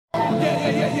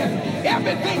yeah.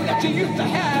 Everything that you used to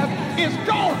have is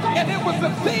gone, and it was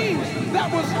the things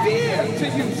that was dear to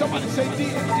you. Somebody say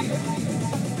dear.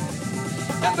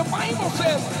 And the Bible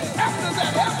says, after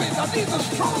that happens, now these are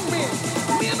strong men.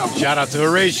 Shout out to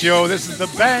Horatio. This is the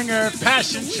banger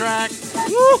passion track.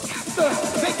 Woo!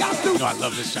 They got to. No, I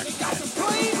love this track. Got to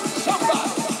blame somebody.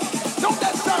 Don't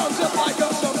that sound just like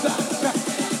us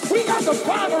sometimes? We got to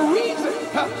find a reason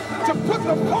to put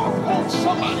the fault on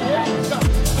somebody else.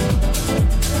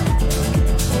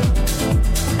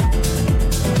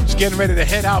 Just getting ready to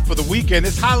head out for the weekend.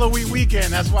 It's Halloween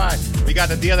weekend. That's why we got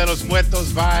the Dia de los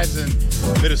Muertos vibes and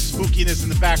a bit of spookiness in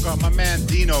the background. My man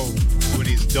Dino doing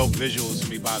these dope visuals for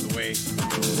me, by the way.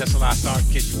 That's the last star in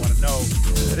case you want to know.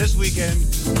 So this weekend,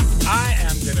 I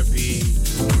am going to be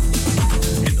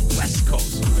in the West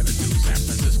Coast. We're going to do San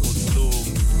Francisco Bloom.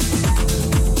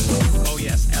 Oh,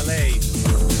 yes, LA.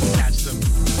 Catch them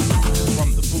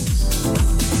from the booths.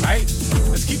 Right?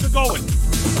 Let's keep it going.